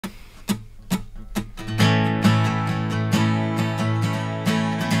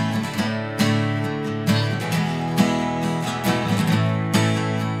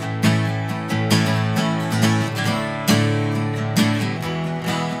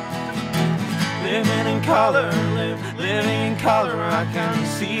living in color, living in color. I can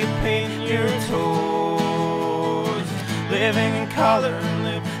see you paint your toes. Living in color,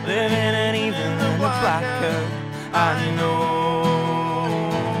 living and even in the blackout. I know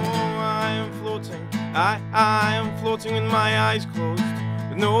I am floating, I am floating with my eyes closed,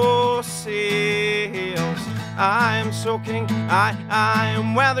 with no sails. I am soaking, I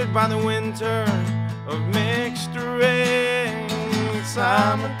am weathered by the winter of mixed rains.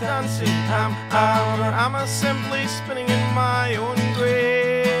 I'm a dancing, I'm a simply spinning in my own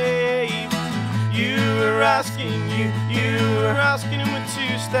grave. You were asking, you were asking with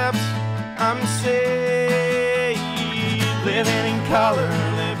 2 steps. I'm saved. Living in color,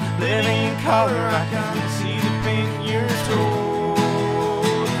 living in color. I can see the paint in your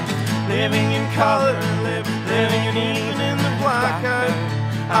toes. Living in color, living and even in the blackout.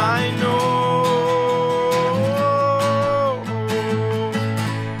 I know.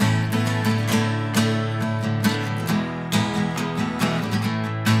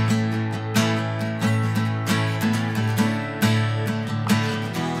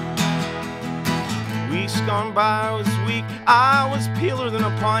 Weeks gone by, I was weak, I was paler than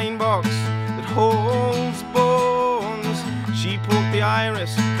a pine box that holds bones. She poked the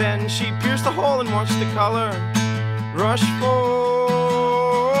iris, then she pierced the hole and watched the color rush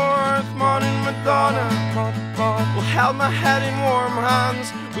forth. Morning Madonna, well, held my head in warm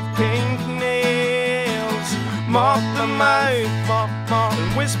hands with pink nails, mopped the mouth,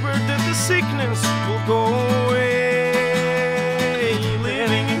 and whispered that the sickness will go away.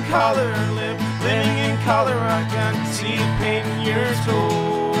 Living in color, living in color. I can see the paint in your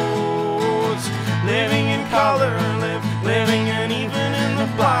toes. Living in color, living and even in the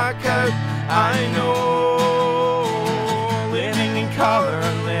blackout. I know. Living in color,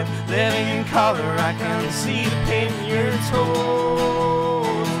 living in color. I can see the paint in your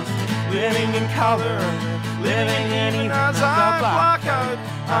toes. Living in color, living and even as I black out.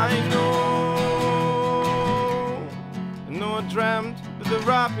 I know I dreamt with a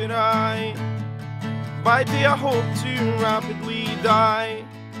rapid eye. By day I hope to rapidly die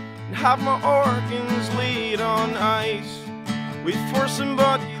and have my organs laid on ice, wait for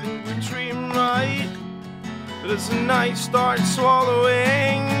somebody that would treat 'em right. But as the night starts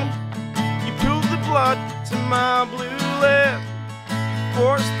swallowing, you pulled the blood to my blue lip,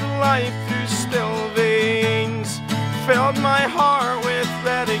 forced the life through still veins, filled my heart with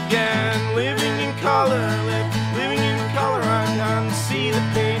red again. Living in color, living in color. I can see the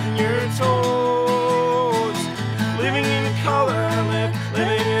paint in your toes. Living in color,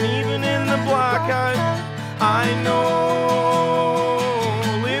 living and even in the blackout. I know.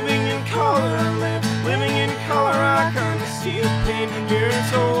 Living in color, living in color. I can see the paint in your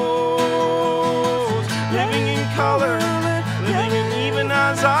toes. Living in color, living and even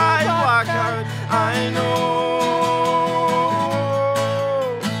as I black out. I know.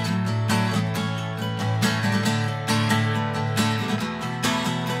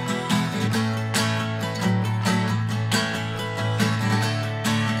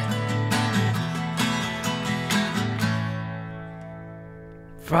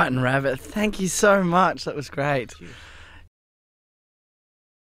 Frightened Rabbit, thank you so much. That was great.